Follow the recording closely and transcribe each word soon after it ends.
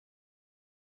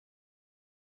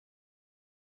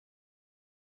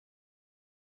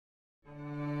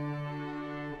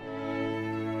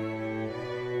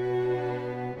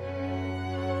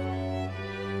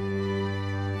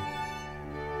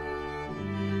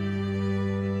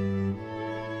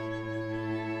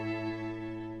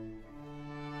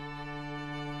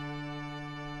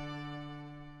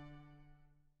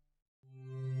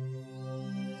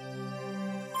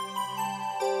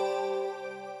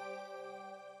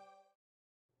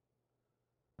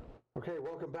Okay,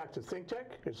 welcome back to ThinkTech.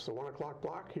 It's the 1 o'clock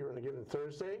block here on a given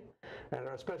Thursday. And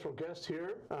our special guest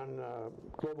here on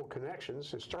Global Connections,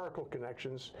 historical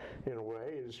connections in a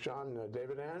way, is John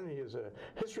Davidann. He is a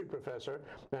history professor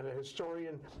and a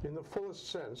historian in the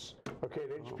fullest sense, okay,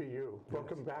 at HBU. Yes.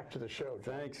 Welcome back to the show,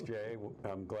 John. Thanks, Jay.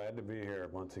 I'm glad to be here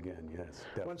once again, yes.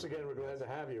 Definitely. Once again, we're glad to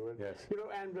have you. And, yes.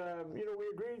 We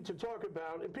agreed to talk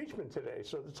about impeachment today.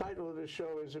 So the title of this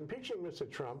show is Impeaching Mr.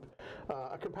 Trump,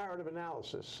 a comparative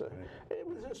analysis.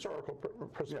 With a historical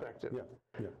perspective.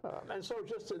 Yeah. And so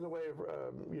just in the way of,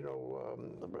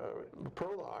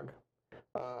 prologue,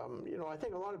 I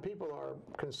think a lot of people are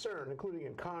concerned, including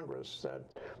in Congress,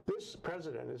 that this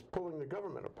president is pulling the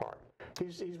government apart.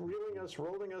 He's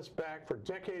rolling us back for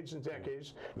decades and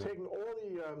decades, taking all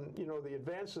the the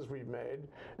advances we've made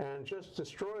and just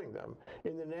destroying them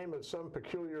in the name of some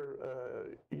peculiar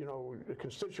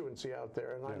constituency out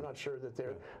there. And I'm not sure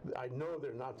that I know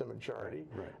they're not the majority.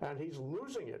 Right. And he's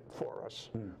losing it for us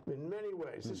in many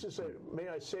ways. This is may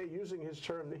I say, using his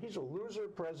term, that he's a loser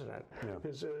president. Yeah.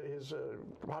 His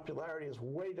popularity is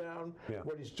way down. Yeah.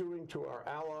 What he's doing to our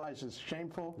allies is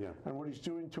shameful, and what he's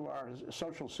doing to our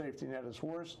social safety net is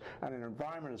worse, and an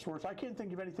environment is worse. I can't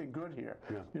think of anything good here.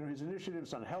 Yeah. His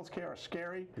initiatives on healthcare are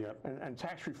scary, and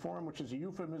tax reform, which is a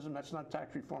euphemism, that's not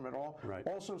tax reform at all,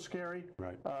 also scary.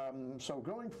 Right. So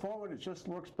going forward, it just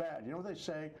looks bad. You know what they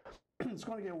say? It's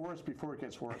going to get worse before it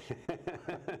gets worse.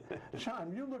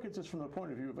 John, you look at this from the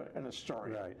point of view of an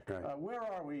historian. Right. Where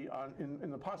are we in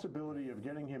the possibility of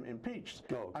getting him impeached?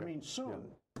 Oh, okay. I mean, soon.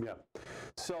 Yeah.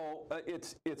 So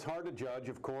it's hard to judge,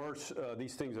 of course.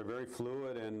 These things are very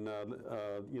fluid, and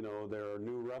there are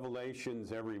new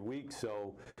revelations every week.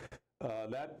 So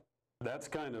that's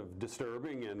kind of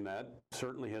disturbing, and that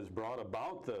certainly has brought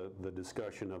about the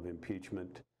discussion of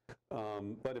impeachment.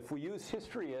 But if we use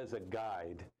history as a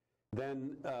guide,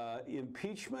 then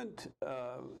impeachment,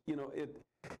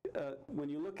 when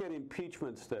you look at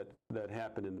impeachments that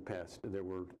happened in the past, there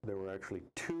were actually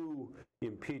 2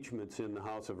 impeachments in the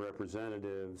House of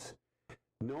Representatives.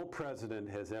 No president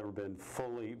has ever been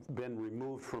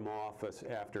removed from office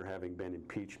after having been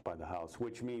impeached by the House,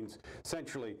 which means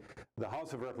essentially the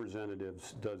House of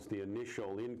Representatives does the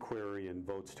initial inquiry and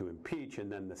votes to impeach,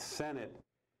 and then the Senate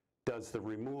does the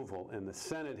removal, and the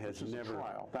Senate has never.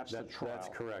 Trial. That's the trial. That's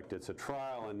correct. It's a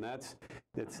trial, and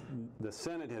the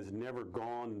Senate has never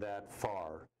gone that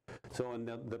far. So in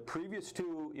the previous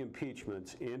 2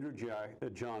 impeachments, Andrew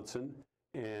Johnson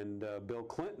and Bill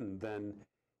Clinton, then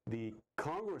the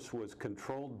Congress was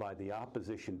controlled by the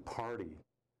opposition party.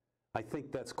 I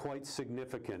think that's quite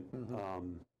significant.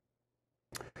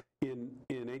 In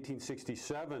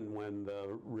 1867, when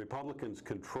the Republicans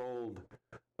controlled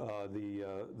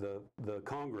the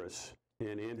Congress,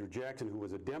 and Andrew Jackson, who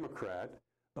was a Democrat,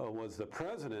 was the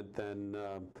president, then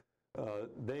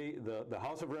the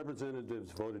House of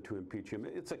Representatives voted to impeach him.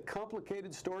 It's a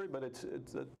complicated story, but it's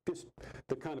just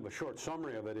the kind of a short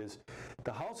summary of it is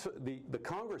the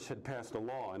Congress had passed a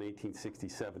law in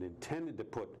 1867 intended to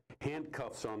put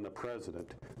handcuffs on the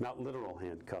president, not literal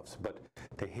handcuffs, but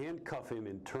to handcuff him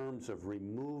in terms of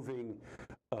removing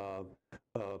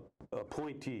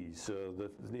appointees,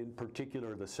 in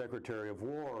particular the Secretary of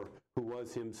War, who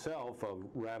was himself a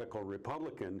radical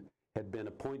Republican, had been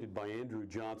appointed by Andrew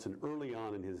Johnson early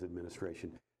on in his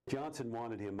administration. Johnson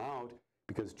wanted him out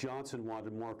because Johnson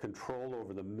wanted more control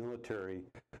over the military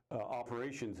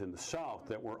operations in the South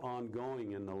that were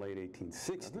ongoing in the late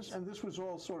 1860s. And this was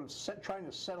all sort of trying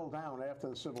to settle down after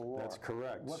the Civil War. That's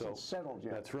correct. It wasn't settled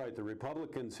yet. That's right. The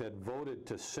Republicans had voted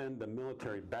to send the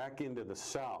military back into the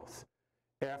South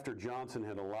after Johnson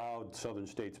had allowed Southern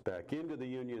states back into the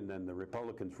Union. Then the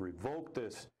Republicans revoked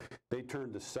this. They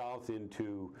turned the South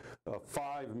into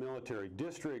 5 military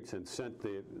districts and sent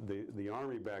the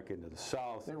Army back into the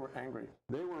South. They were angry.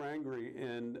 They were angry,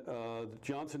 and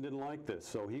Johnson didn't like this,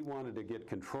 so he wanted to get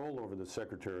control over the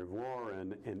Secretary of War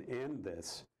and end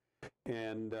this.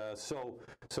 And so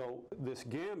this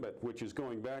gambit, which is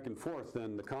going back and forth,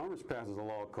 then the Congress passes a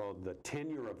law called the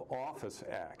Tenure of Office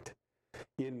Act,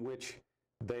 in which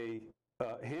they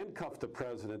handcuffed the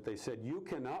president. They said, you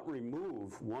cannot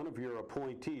remove one of your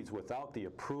appointees without the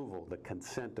approval, the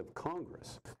consent of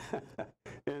Congress.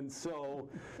 And so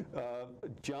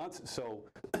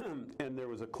and there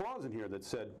was a clause in here that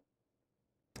said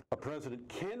a president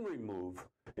can remove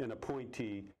an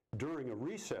appointee during a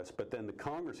recess, but then the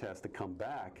Congress has to come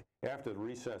back after the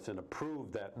recess and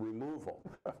approve that removal,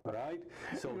 right?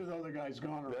 So even though the guy's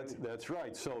gone already. That's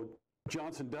right. So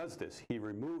Johnson does this. He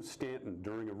removes Stanton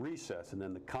during a recess, and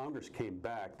then the Congress came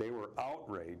back. They were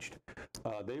outraged.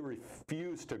 They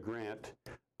refused to grant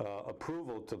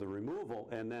approval to the removal,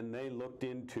 and then they looked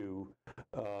into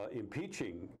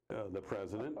impeaching the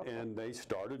president, and they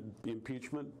started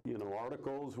impeachment.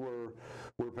 Articles were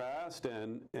passed,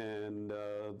 and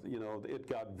it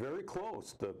got very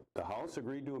close. The House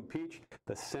agreed to impeach.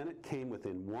 The Senate came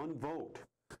within one vote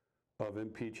of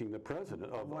impeaching the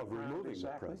president, of removing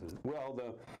the president.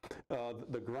 Well,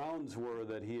 the grounds were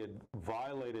that he had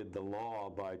violated the law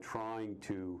by trying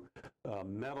to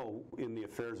meddle in the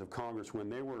affairs of Congress when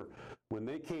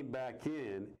they came back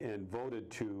in and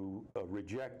voted to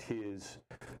reject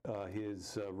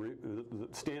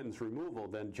Stanton's removal.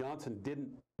 Then Johnson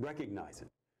didn't recognize it.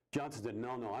 Johnson said,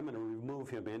 no, I'm going to remove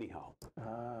him anyhow.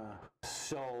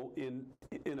 So in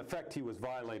effect, he was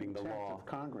violating the law. Of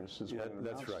Congress is what it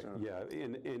that's right. To. Yeah,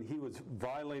 and he was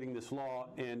violating this law.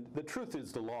 And the truth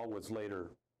is, the law was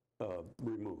later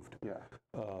removed. Yeah.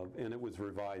 And it was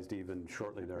revised even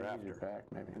shortly thereafter. Back,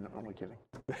 maybe. No, I'm only kidding.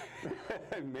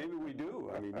 Maybe we do.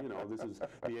 I mean, this is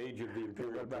the age of the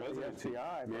imperial presidency. The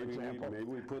FBI, maybe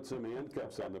we put some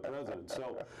handcuffs on the president.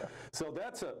 So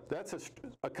that's a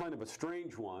kind of a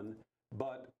strange one.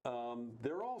 But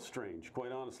they're all strange,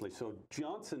 quite honestly. So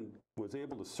Johnson was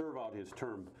able to serve out his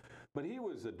term, but he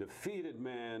was a defeated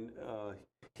man.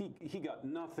 He got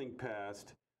nothing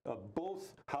passed.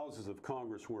 Both houses of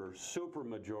Congress were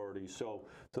supermajority, so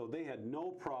they had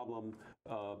no problem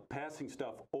passing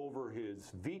stuff over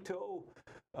his veto,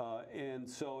 and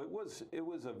so it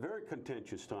was a very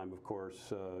contentious time, of course,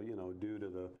 due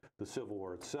to the Civil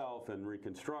War itself and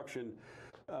Reconstruction.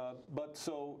 But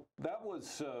so that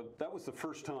was the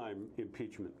first time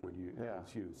impeachment was used.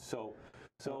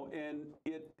 And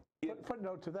it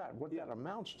footnote to that. What that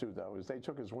amounts to, though, is they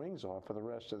took his wings off for the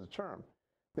rest of the term.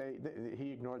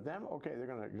 He ignored them. Okay, they're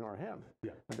going to ignore him.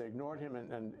 Yeah. They ignored him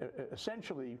and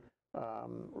essentially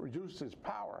reduced his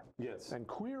power. Yes. And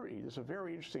query, there's a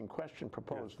very interesting question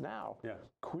proposed now. Yeah.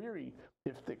 Query,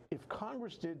 if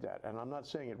Congress did that, and I'm not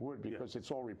saying it would because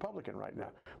it's all Republican right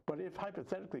now, but if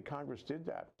hypothetically Congress did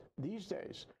that, these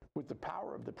days, with the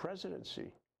power of the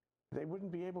presidency, they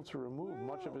wouldn't be able to remove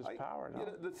much of his power. No?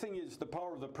 The thing is the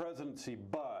power of the presidency,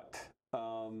 but,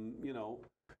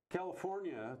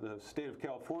 California, the state of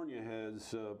California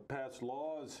has passed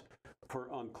laws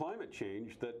on climate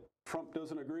change that Trump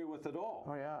doesn't agree with at all.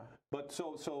 Oh, yeah. But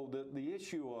so the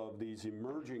issue of these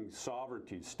emerging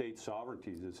sovereignties, state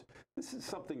sovereignties, this is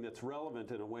something that's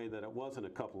relevant in a way that it wasn't a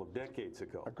couple of decades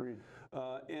ago. Agreed.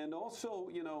 And also,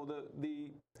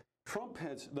 the Trump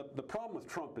has, the problem with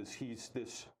Trump is he's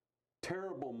this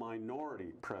terrible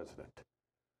minority president.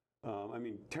 I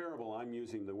mean, terrible, I'm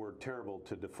using the word terrible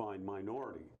to define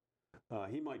minority.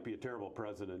 He might be a terrible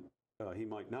president. He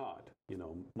might not.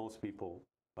 Most people,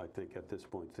 I think, at this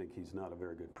point think he's not a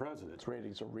very good president. His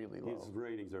ratings are really low. His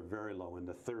ratings are very low, in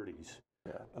the 30s.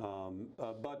 Yeah.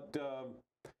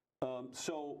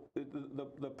 So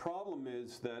the problem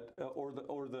is that,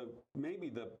 maybe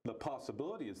the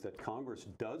possibility is that Congress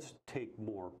does take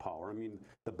more power. I mean,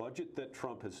 the budget that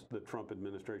the Trump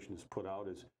administration has put out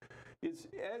is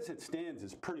as it stands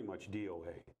is pretty much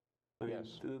DOA. I mean,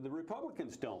 yes. The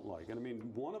Republicans don't like it. I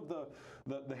mean, one of the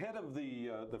head of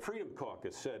the Freedom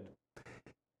Caucus said,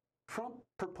 Trump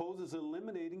proposes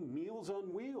eliminating Meals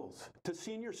on Wheels to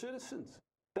senior citizens.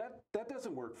 That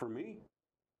doesn't work for me.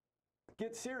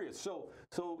 Get serious. So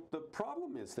the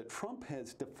problem is that Trump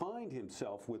has defined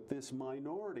himself with this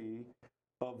minority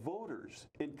of voters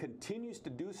and continues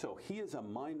to do so. He is a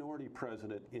minority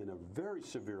president in a very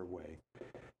severe way.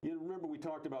 Remember we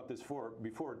talked about this before.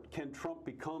 Can Trump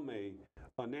become a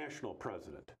national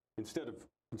president instead of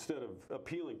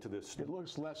appealing to this? It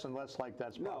looks less and less like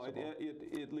that's possible. No,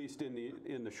 at least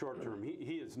in the short term,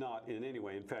 he is not in any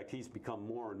way. In fact, he's become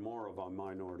more and more of a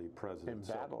minority president.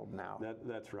 Embattled now.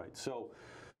 That's right. So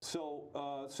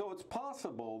it's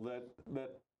possible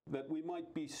that we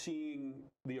might be seeing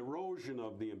the erosion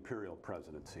of the imperial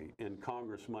presidency, and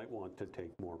Congress might want to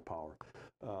take more power.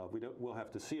 We'll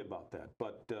have to see about that.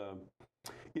 But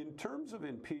in terms of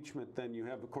impeachment, then you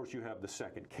have the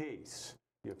second case.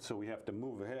 So we have to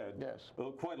move ahead. Yes.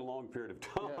 Quite a long period of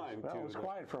time. Yes. Well, it was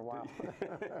quiet for a while.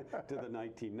 To the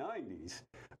 1990s.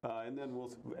 And then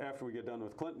after we get done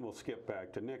with Clinton, we'll skip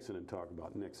back to Nixon and talk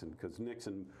about Nixon, because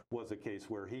Nixon was a case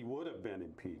where he would have been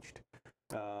impeached.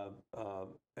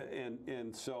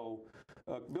 And so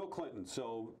Bill Clinton.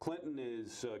 So Clinton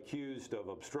is accused of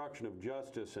obstruction of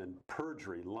justice and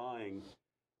perjury, lying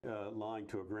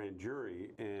to a grand jury,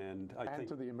 and I think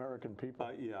to the American people.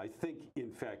 I think,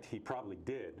 in fact, he probably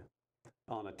did.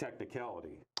 on a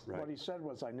technicality. Right. What he said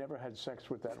was, "I never had sex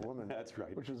with that woman." That's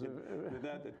right. Which is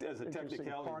as a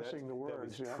technicality, parsing the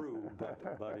words, that was true,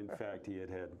 but in fact he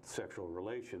had sexual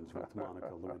relations with Monica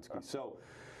Lewinsky.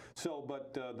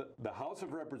 But the House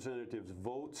of Representatives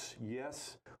votes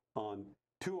yes on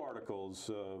 2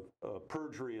 articles,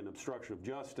 perjury and obstruction of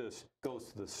justice,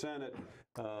 goes to the Senate.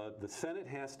 The Senate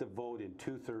has to vote in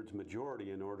 2/3 majority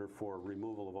in order for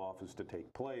removal of office to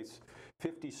take place.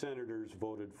 50 senators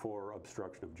voted for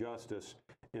obstruction of justice,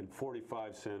 and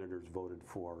 45 senators voted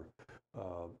for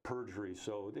perjury.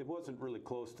 So it wasn't really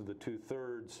close to the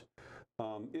 2/3.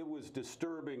 It was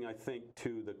disturbing, I think,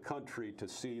 to the country to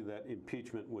see that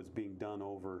impeachment was being done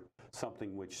over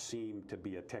something which seemed to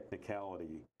be a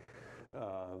technicality.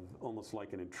 Almost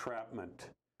like an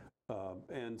entrapment.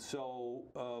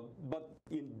 But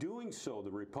in doing so,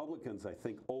 the Republicans, I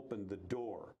think, opened the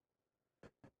door.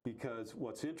 Because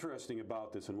what's interesting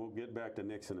about this, and we'll get back to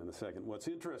Nixon in a second, what's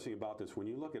interesting about this, when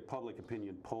you look at public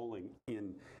opinion polling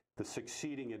in the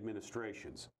succeeding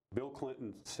administrations, Bill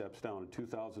Clinton steps down in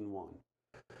 2001.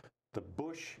 The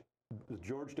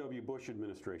George W. Bush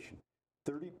administration,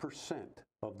 30%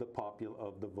 of the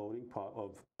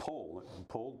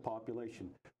polled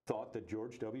population thought that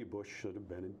George W. Bush should have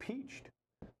been impeached.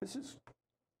 This is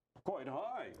quite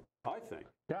high, I think.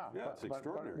 Yeah, it's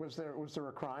extraordinary. But was there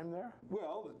a crime there?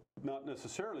 Well, not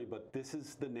necessarily, but this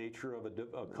is the nature of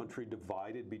a country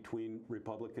divided between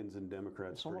Republicans and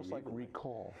Democrats. It's almost like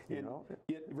recall, you know?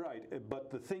 Right,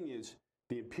 but the thing is,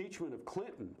 the impeachment of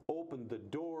Clinton opened the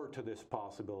door to this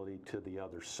possibility to the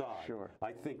other side. Sure.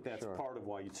 I think that's part of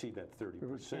why you see that 30%. It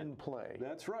was in play.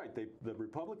 That's right. The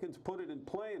Republicans put it in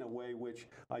play in a way which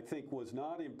I think was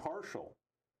not impartial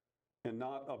and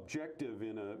not objective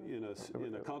in a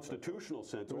constitutional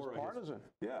sense. It was partisan.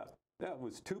 That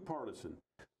was too partisan.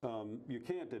 You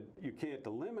can't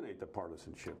eliminate the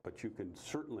partisanship, but you can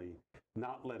certainly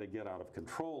not let it get out of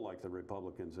control like the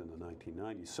Republicans in the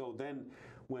 1990s. So then,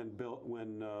 when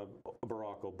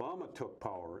Barack Obama took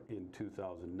power in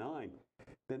 2009,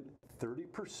 then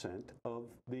 30%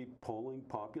 of the polling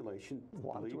population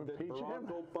believed that Barack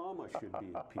Obama should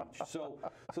be impeached. So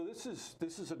this is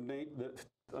that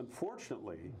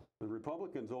unfortunately the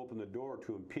Republicans opened the door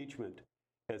to impeachment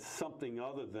as something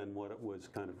other than what it was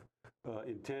kind of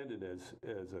intended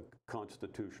as a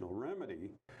constitutional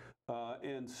remedy.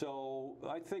 And so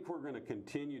I think we're going to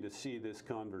continue to see this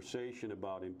conversation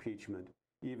about impeachment,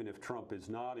 even if Trump is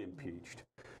not impeached.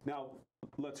 Now,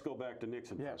 let's go back to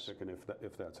Nixon for a second, if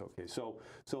that's okay. So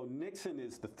Nixon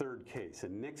is the third case,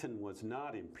 and Nixon was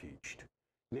not impeached.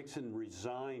 Nixon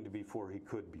resigned before he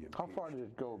could be impeached. How far did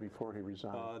it go before he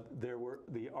resigned?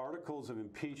 The articles of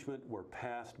impeachment were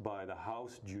passed by the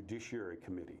House Judiciary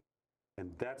Committee.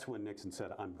 And that's when Nixon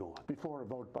said, "I'm gone." Before a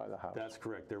vote by the House. That's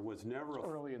correct. There was never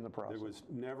early in the process. There was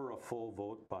never a full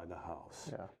vote by the House.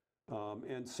 Yeah.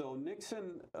 And so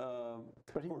Nixon.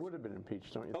 But he would have been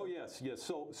impeached, don't you think? Oh yes.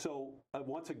 So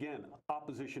once again,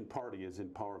 opposition party is in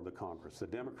power of the Congress. The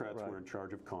Democrats were in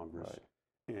charge of Congress.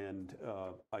 Right. And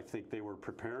I think they were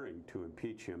preparing to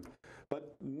impeach him,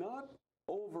 but not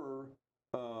over.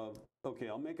 Okay,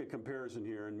 I'll make a comparison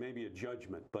here and maybe a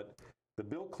judgment. But the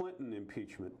Bill Clinton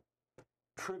impeachment,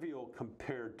 trivial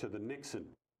compared to the Nixon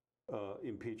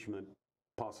impeachment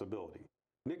possibility.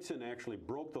 Nixon actually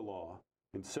broke the law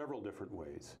in several different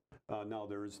ways. Now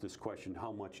there is this question: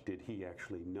 how much did he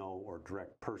actually know or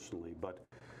direct personally? But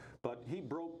he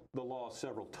broke the law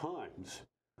several times.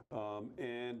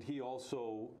 And he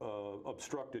also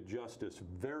obstructed justice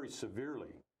very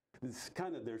severely.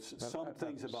 There's some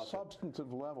things about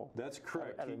substantive level. That's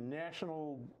correct. At a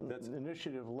national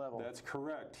initiative level. That's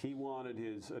correct. He wanted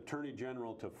his attorney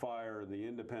general to fire the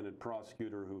independent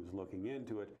prosecutor who was looking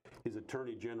into it. His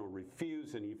attorney general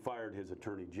refused, and he fired his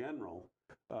attorney general.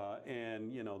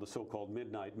 And, you know, the so-called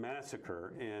Midnight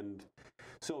Massacre. And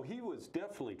so he was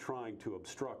definitely trying to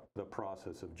obstruct the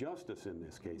process of justice in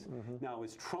this case. Mm-hmm. Now,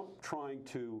 is Trump trying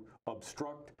to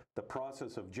obstruct the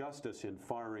process of justice in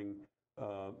firing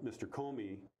Mr.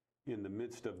 Comey in the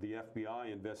midst of the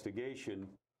FBI investigation?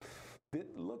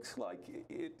 It looks like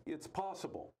it's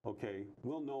possible. Okay,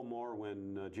 we'll know more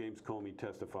when James Comey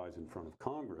testifies in front of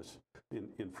Congress,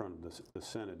 in front of the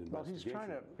Senate investigation.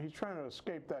 Well, he's trying to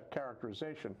escape that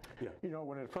characterization. Yeah. You know,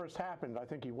 when it first happened, I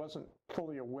think he wasn't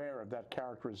fully aware of that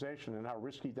characterization and how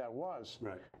risky that was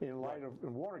in light of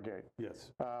Watergate.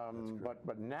 Yes.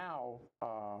 But now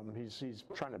he's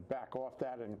trying to back off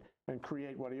that and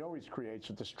create what he always creates,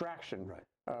 a distraction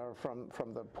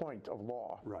from the point of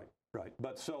law. Right. Right,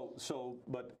 but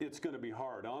but it's going to be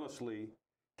hard. Honestly,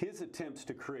 his attempts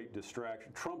to create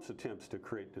distraction, Trump's attempts to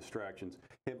create distractions,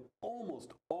 have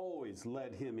almost always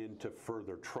led him into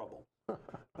further trouble.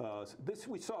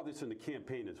 We saw this in the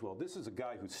campaign as well. This is a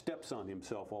guy who steps on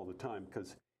himself all the time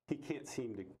because he can't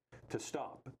seem to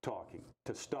stop talking,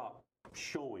 to stop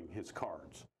showing his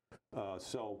cards.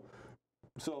 So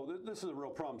this is a real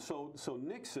problem. So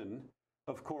Nixon,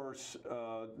 of course,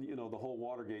 you know, the whole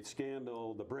Watergate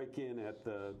scandal, the break-in at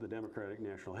the Democratic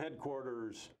National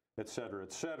Headquarters, et cetera,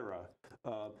 et cetera.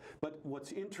 But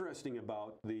what's interesting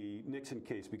about the Nixon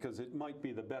case, because it might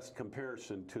be the best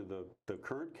comparison to the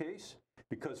current case,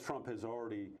 because Trump has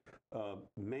already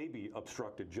maybe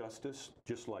obstructed justice,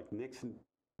 just like Nixon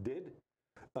did.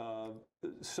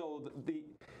 So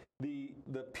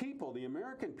the people, the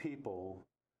American people,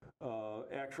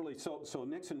 actually, so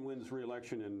Nixon wins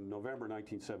re-election in November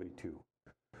 1972.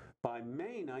 By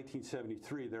May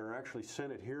 1973, there are actually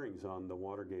Senate hearings on the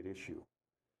Watergate issue.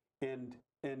 And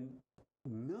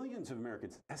millions of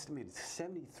Americans, estimated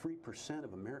 73%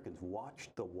 of Americans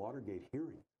watched the Watergate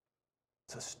hearing.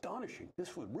 It's astonishing.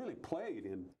 This was really played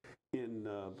in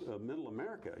Middle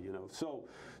America, you know. So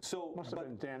must have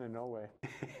been Dan and Norway.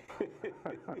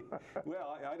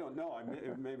 Well, I don't know.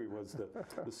 Maybe it was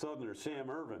the Southerner Sam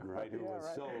Irvin, right? Who was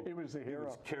right. so he was the hero. He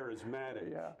was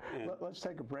charismatic. Yeah. And Let's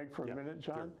take a break for a minute,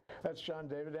 John. Sure. That's John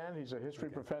Davidann. He's a history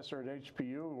professor at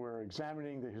HPU. We're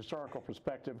examining the historical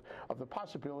perspective of the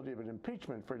possibility of an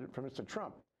impeachment for Mr.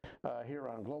 Trump here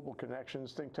on Global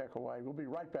Connections, ThinkTech Hawaii. We'll be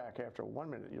right back after 1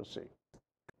 minute. You'll see.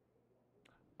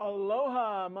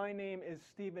 Aloha, my name is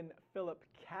Stephen Philip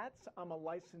Katz. I'm a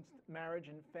licensed marriage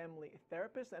and family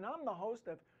therapist, and I'm the host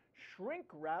of Shrink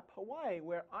Wrap Hawaii,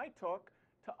 where I talk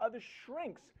to other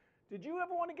shrinks. Did you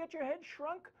ever want to get your head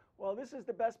shrunk? Well, this is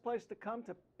the best place to come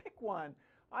to pick one.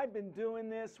 I've been doing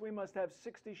this. We must have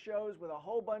 60 shows with a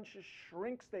whole bunch of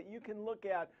shrinks that you can look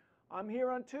at. I'm here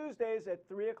on Tuesdays at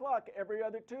 3 o'clock every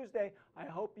other Tuesday. I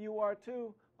hope you are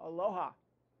too. Aloha.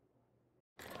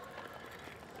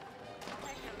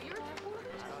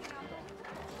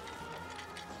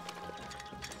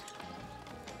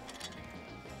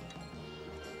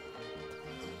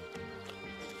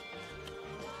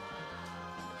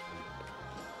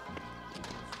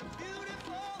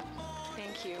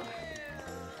 Thank you.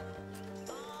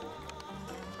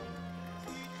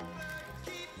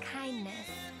 Kindness.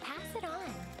 Pass it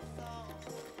on.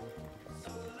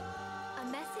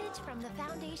 A message from the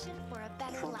Foundation for a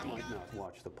Better Trump Life. might not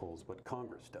watch the polls, but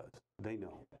Congress does. They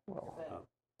know. Well,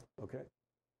 okay.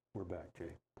 We're back,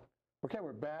 Jay. okay,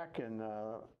 we're back, and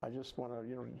I just want to,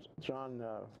 you know, John,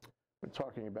 we're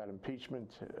talking about impeachment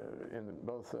in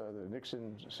both the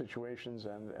Nixon situations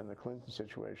and the Clinton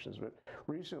situations, but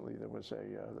recently there was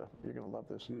you're going to love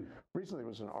this, recently there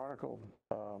was an article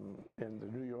in the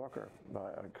New Yorker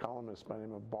by a columnist by the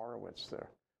name of Borowitz there.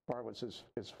 Borowitz is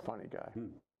a funny guy.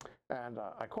 And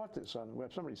I caught this on the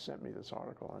web. Somebody sent me this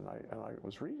article, and I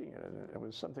was reading it, and it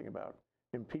was something about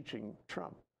impeaching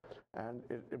Trump. And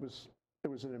it was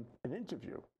an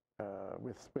interview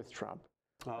with Trump.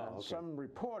 Okay. Some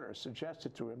reporter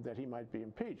suggested to him that he might be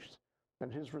impeached.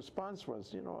 And his response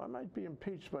was, you know, I might be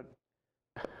impeached, but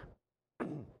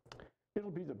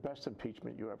it'll be the best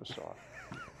impeachment you ever saw.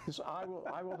 I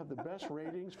will have the best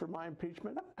ratings for my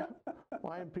impeachment.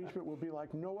 My impeachment will be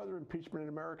like no other impeachment in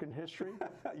American history.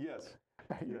 Yes.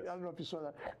 I don't know if you saw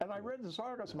that. And I read this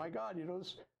article. I said, my God, you know,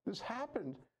 this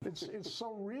happened. It's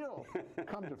so real.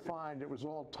 Come to find, it was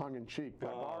all tongue-in-cheek by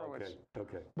Borowitz.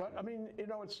 Okay. But I mean, you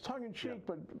know, it's tongue-in-cheek,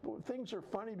 but things are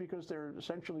funny because they're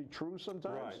essentially true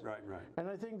sometimes. Right. And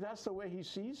I think that's the way he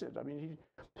sees it. I mean,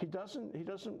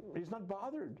 he's not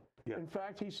bothered. Yeah. In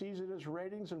fact, he sees it as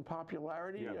ratings and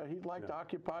popularity. Yeah. He'd like to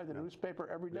occupy the newspaper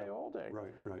every day, all day.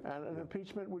 Right. And an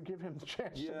impeachment would give him the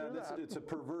chance to do that. It's a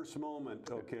perverse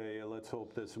moment. Okay, let's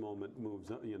hope this moment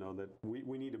moves, you know, that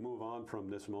we need to move on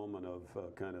from this moment of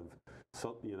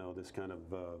this kind of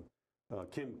the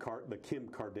Kim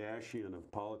Kardashian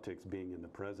of politics being in the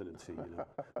presidency.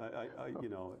 You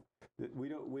know, we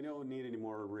don't need any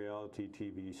more reality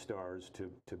TV stars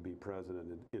to be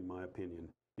president, in my opinion.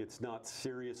 It's not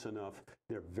serious enough.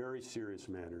 They're very serious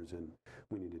matters, and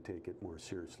we need to take it more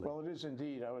seriously. Well, it is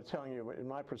indeed. I was telling you, in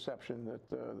my perception, that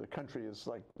the country is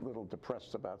like a little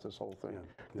depressed about this whole thing.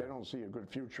 They don't see a good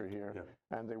future here,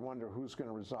 and they wonder who's going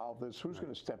to resolve this, who's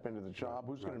going to step into the job,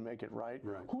 who's going to make it right,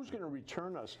 who's going to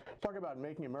return us. Talk about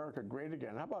making America great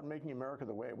again. How about making America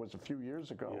the way it was a few years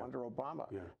ago under Obama?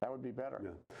 That would be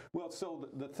better. Well, so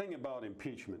the thing about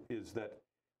impeachment is that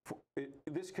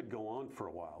this could go on for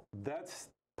a while. That's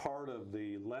part of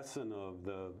the lesson of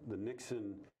the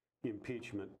Nixon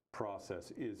impeachment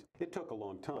process is, it took a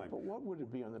long time. But what would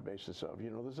it be on the basis of? You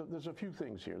know, there's a few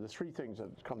things here. There's three things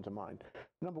that come to mind.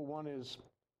 Number one is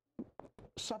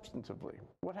substantively,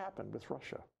 what happened with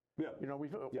Russia? Yeah. You know,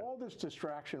 we've all this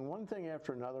distraction, one thing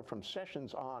after another, from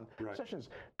Sessions on, Sessions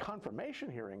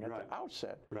confirmation hearing at the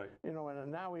outset. You know,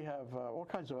 and now we have all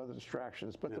kinds of other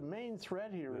distractions. But the main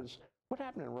thread here is what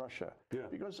happened in Russia?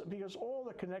 Because all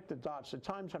the connected dots, the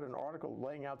Times had an article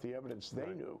laying out the evidence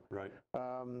they knew.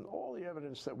 All the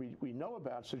evidence that we know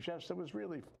about suggests there was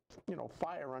really, you know,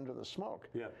 fire under the smoke.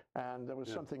 And there was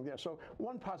something there. So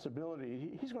one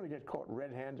possibility, he's going to get caught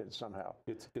red-handed somehow.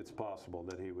 It's possible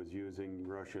that he was using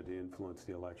Russia to influence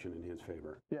the election in his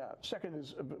favor. Second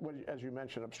is, as you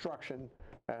mentioned, obstruction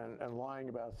and lying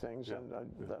about things. And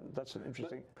that's an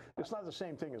interesting, it's not the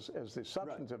same thing as the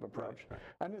substantive approach.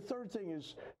 And the third thing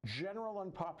is general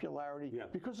unpopularity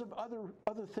because of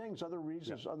other things, other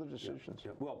reasons, other decisions.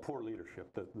 Well, poor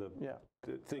leadership.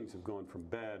 The things have gone from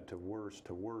bad to worse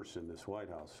in this White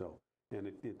House. So,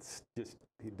 and it's just,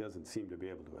 he doesn't seem to be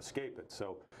able to escape it.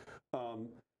 So,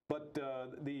 but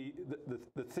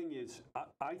the thing is,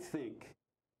 I think,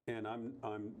 and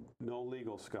I'm no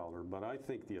legal scholar, but I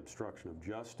think the obstruction of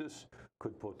justice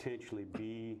could potentially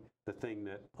be the thing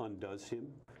that undoes him.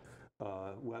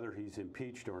 Whether he's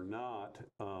impeached or not,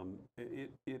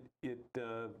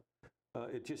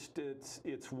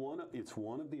 it's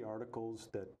one of the articles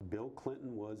that Bill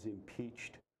Clinton was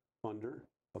impeached under,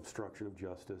 obstruction of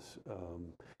justice.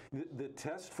 The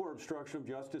test for obstruction of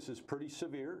justice is pretty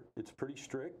severe. It's pretty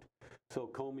strict. So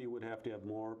Comey would have to have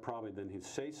more probably than his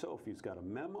say-so. If he's got a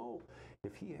memo,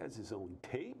 if he has his own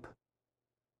tape,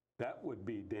 that would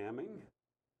be damning.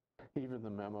 Even the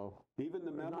memo. Even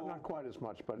the memo. Not quite as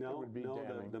much, but it would be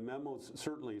damning. The memo's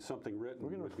certainly something written.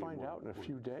 We're going to find out in a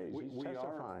few days. He's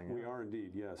testifying. We are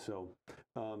indeed, yes. So,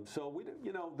 we,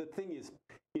 you know, the thing is,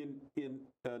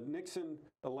 Nixon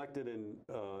elected in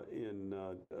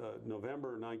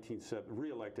November 1970,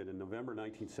 re-elected in November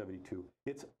 1972.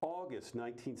 It's August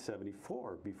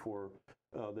 1974 before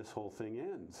this whole thing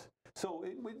ends. So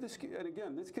and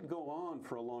again, this could go on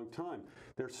for a long time.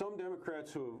 There's some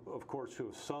Democrats who, of course, who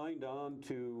have signed on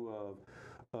to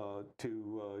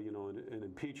you know, an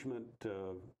impeachment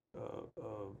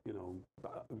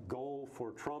goal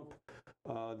for Trump.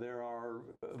 But there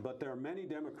are many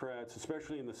Democrats,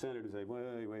 especially in the Senate, who say,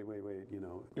 wait, you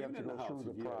know, even in the House,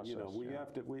 you know,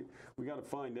 we got to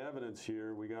find evidence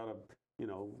here. We got to, you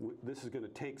know, this is going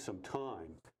to take some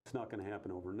time. It's not going to happen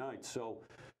overnight. So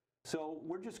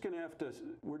we're just going to have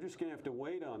to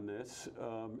wait on this,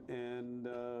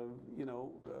 you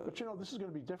know. But you know, this is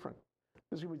going to be different.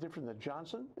 This is going to be different than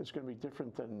Johnson. It's going to be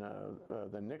different than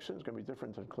Nixon. It's going to be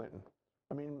different than Clinton.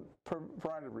 I mean, for a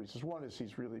variety of reasons. One is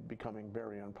he's really becoming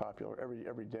very unpopular.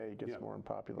 Every day he gets more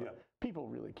unpopular. People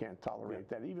really can't tolerate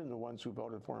that, even the ones who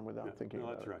voted for him without thinking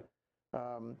about it. That's right.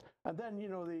 And then, you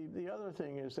know, the other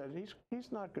thing is that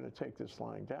he's not going to take this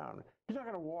lying down. He's not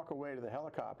going to walk away to the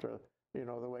helicopter, you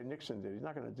know, the way Nixon did. He's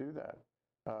not going to do that.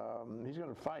 He's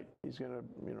going to fight. He's going to,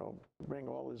 you know, bring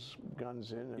all his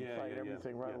guns in and fight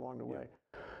everything right along the way.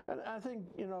 And I think,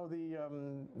 you know,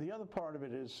 the other part of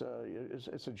it is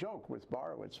it's a joke with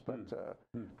Borowitz, but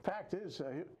fact is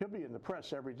he'll be in the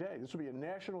press every day. This will be a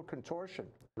national contortion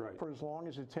for as long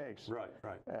as it takes.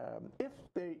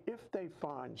 If they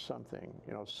find something,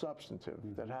 you know, substantive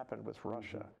that happened with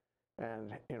Russia,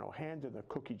 and, you know, hand in the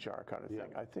cookie jar kind of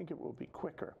thing, I think it will be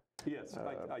quicker. Yes,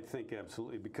 I think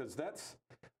absolutely, because that's,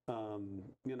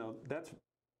 you know, that's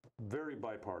very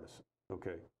bipartisan.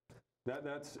 Okay,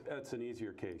 that's an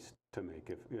easier case to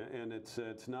make. And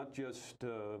it's not just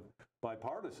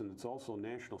bipartisan; it's also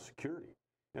national security.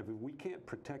 If we can't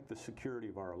protect the security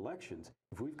of our elections,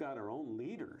 if we've got our own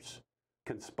leaders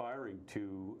conspiring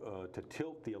to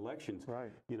tilt the elections,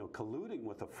 you know, colluding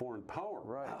with a foreign power.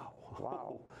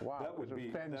 Wow. That would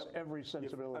be every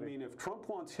sensibility. I mean, if Trump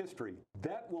wants history,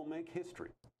 that will make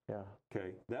history.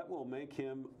 Okay, that will make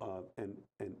him an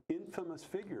infamous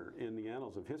figure in the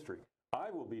annals of history.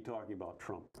 I will be talking about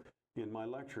Trump in my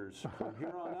lectures from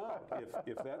here on out,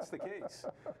 if that's the case.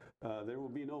 There will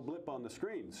be no blip on the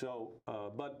screen. So,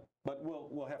 but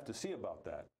we'll have to see about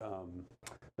that.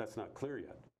 That's not clear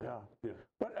yet.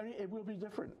 But I mean, it will be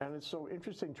different, and it's so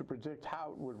interesting to predict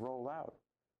how it would roll out.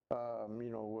 You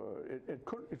know, it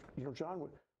could. You know, John,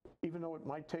 even though it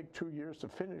might take 2 years to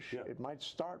finish, it might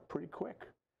start pretty quick.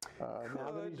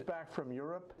 Now that he's back from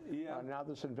Europe, now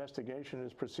this investigation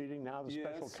is proceeding. Now the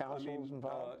special counsel is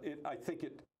involved. I think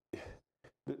it.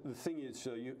 The thing is,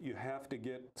 you have to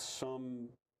get some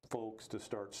folks to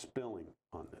start spilling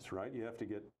on this, right? You have to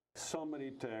get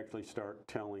somebody to actually start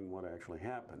telling what actually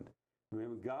happened. We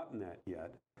haven't gotten that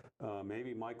yet.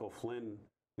 Maybe Michael Flynn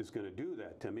is going to do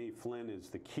that. To me, Flynn is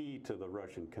the key to the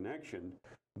Russian connection.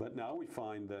 But now we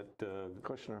find that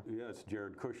Kushner. Yes,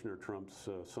 Jared Kushner, Trump's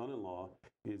son-in-law,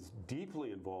 is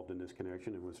deeply involved in this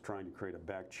connection and was trying to create a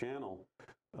back channel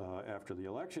after the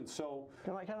election. So,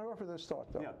 can I offer this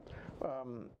thought though? Yeah.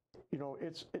 You know,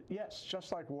 yes,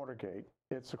 just like Watergate,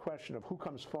 it's a question of who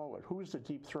comes forward, who is the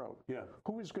deep throat, Yeah.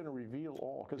 who is going to reveal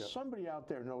all, because Yeah. somebody out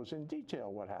there knows in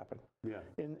detail what happened. Yeah.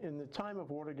 In the time of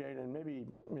Watergate, and maybe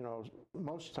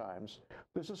most times,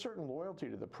 there's a certain loyalty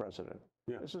to the president.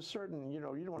 Yeah. There's a certain you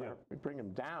don't want to bring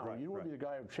him down. Right, You don't want to right. be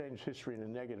the guy who changed history in a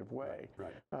negative way.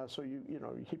 Right. So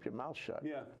you keep your mouth shut.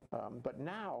 Yeah. But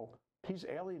now he's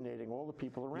alienating all the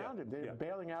people around him. They're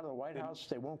bailing out of the White House.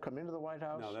 They won't come into the White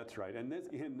House. No, that's right.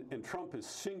 And Trump is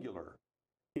singular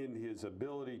in his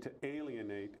ability to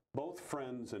alienate both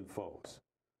friends and foes.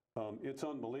 It's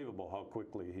unbelievable how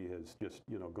quickly he has just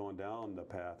gone down the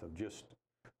path of just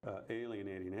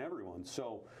alienating everyone.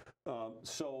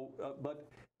 But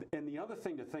the other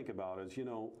thing to think about is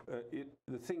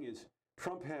the thing is,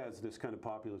 Trump has this kind of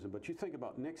populism, but you think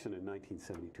about Nixon in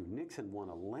 1972. Nixon won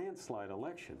a landslide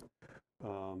election,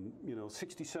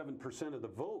 67% of the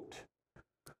vote.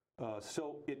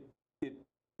 So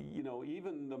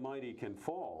even the mighty can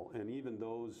fall, and even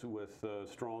those with a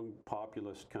strong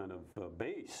populist kind of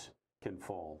base can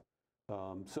fall.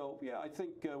 I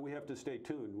think we have to stay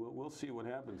tuned. We'll see what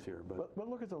happens here. But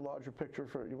look at the larger picture.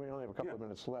 We only have a couple of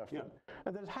minutes left. Yeah.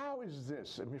 And then how is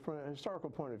this, from a historical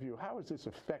point of view, how is this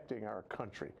affecting our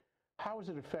country? How is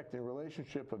it affecting the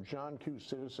relationship of John Q.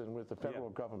 Citizen with the federal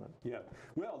government? Yeah.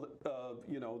 Well,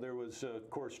 there was, of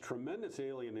course, tremendous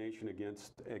alienation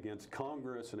against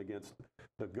Congress and against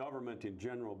the government in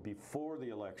general before the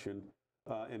election.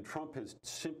 And Trump has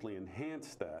simply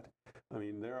enhanced that. I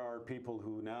mean, there are people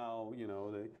who now,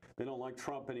 they don't like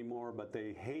Trump anymore, but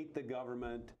they hate the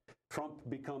government. Trump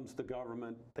becomes the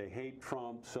government. They hate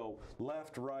Trump. So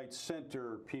left, right,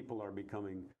 center people are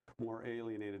becoming more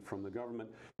alienated from the government.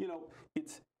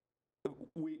 If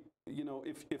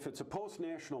it's a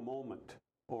post-national moment,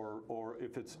 or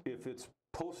if it's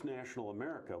post-national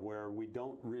America where we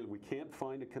can't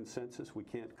find a consensus, we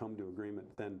can't come to agreement,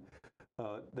 then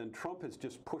Trump has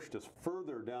just pushed us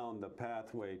further down the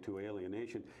pathway to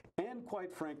alienation. And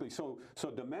quite frankly, so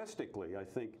domestically, I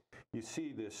think you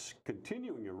see this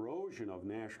continuing erosion of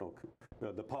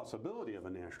the possibility of a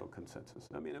national consensus.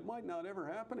 I mean, it might not ever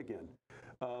happen again.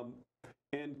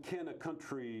 And can a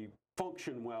country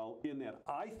function well in that?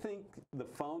 I think the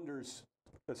founders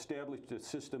established a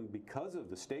system because of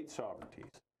the state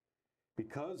sovereignties,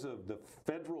 because of the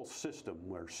federal system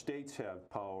where states have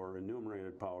power,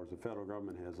 enumerated powers, the federal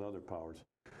government has other powers.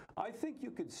 I think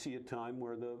you could see a time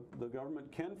where the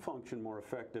government can function more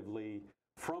effectively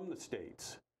from the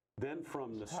states than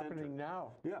from the center. Happening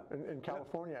now. Yeah. In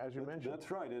California, as you mentioned.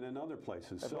 That's right, and in other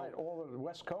places. That's right. All of the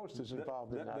West Coast is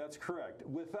involved in that. That's correct.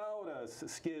 Without a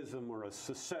schism or a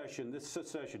secession, this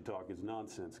secession talk is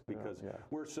nonsense because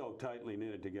we're so tightly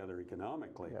knitted together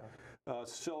economically. Yeah.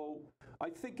 So I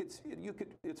think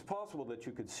it's possible that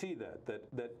you could see that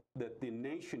the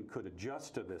nation could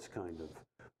adjust to this kind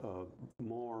of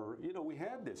more. We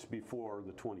had this before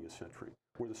the 20th century,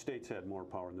 where the states had more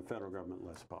power and the federal government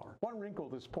less power. One wrinkle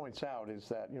this points out is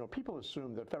that people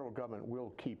assume the federal government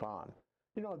will keep on.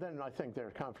 Then I think their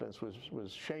confidence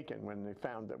was shaken when they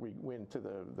found that we went to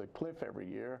the cliff every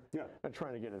year and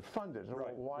trying to get it funded.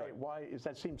 Right, why is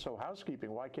that seems so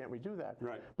housekeeping? Why can't we do that?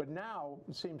 Right. But now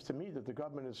it seems to me that the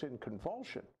government is in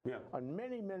convulsion. Yeah. And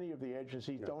many of the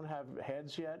agencies don't have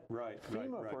heads yet. Right.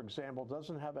 FEMA, for example,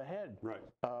 doesn't have a head. Right.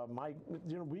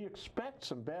 We expect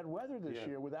some bad weather this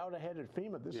year without a head at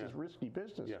FEMA. This is risky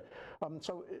business. Yeah.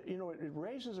 So it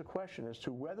raises a question as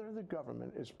to whether the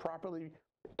government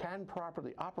can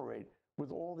properly operate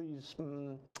with all these,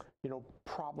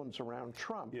 problems around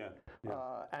Trump,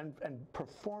 and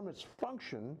perform its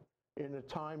function in a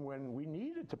time when we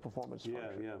needed to perform its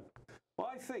function. Yeah. Well,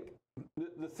 I think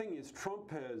the thing is,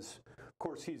 Trump has, of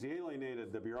course, he's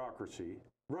alienated the bureaucracy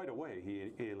right away.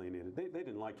 He alienated. They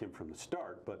didn't like him from the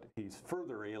start, but he's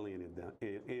further alienated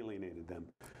them.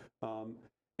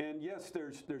 And yes,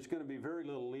 there's going to be very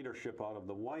little leadership out of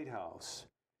the White House,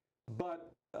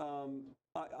 but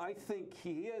I think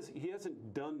he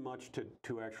hasn't done much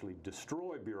to actually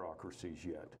destroy bureaucracies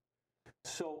yet.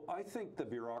 So I think the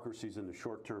bureaucracies in the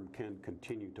short term can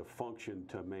continue to function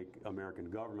to make American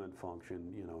government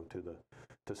function, you know,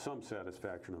 to some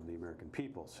satisfaction of the American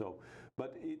people. So,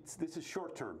 but this is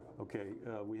short term, okay?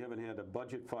 We haven't had a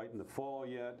budget fight in the fall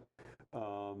yet.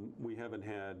 We haven't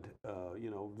had, you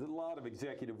know, a lot of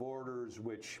executive orders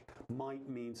which might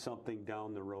mean something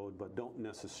down the road, but don't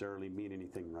necessarily mean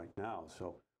anything right now.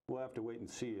 So we'll have to wait and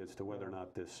see as to whether or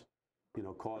not this, you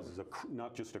know, causes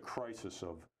not just a crisis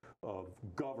of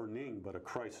governing, but a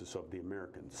crisis of the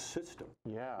American system,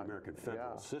 the American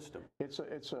federal system. It's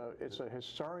a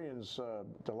historian's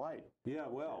delight. Yeah,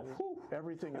 well,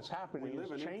 everything that's happening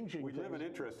is changing. We live in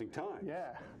interesting times.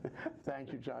 Yeah.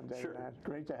 Thank you, John Davidann. Sure.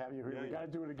 Great to have you here. Yeah, we got to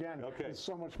do it again. Okay. There's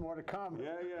so much more to come.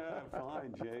 Yeah,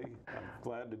 fine, Jay. I'm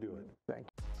glad to do it. Thank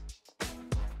you.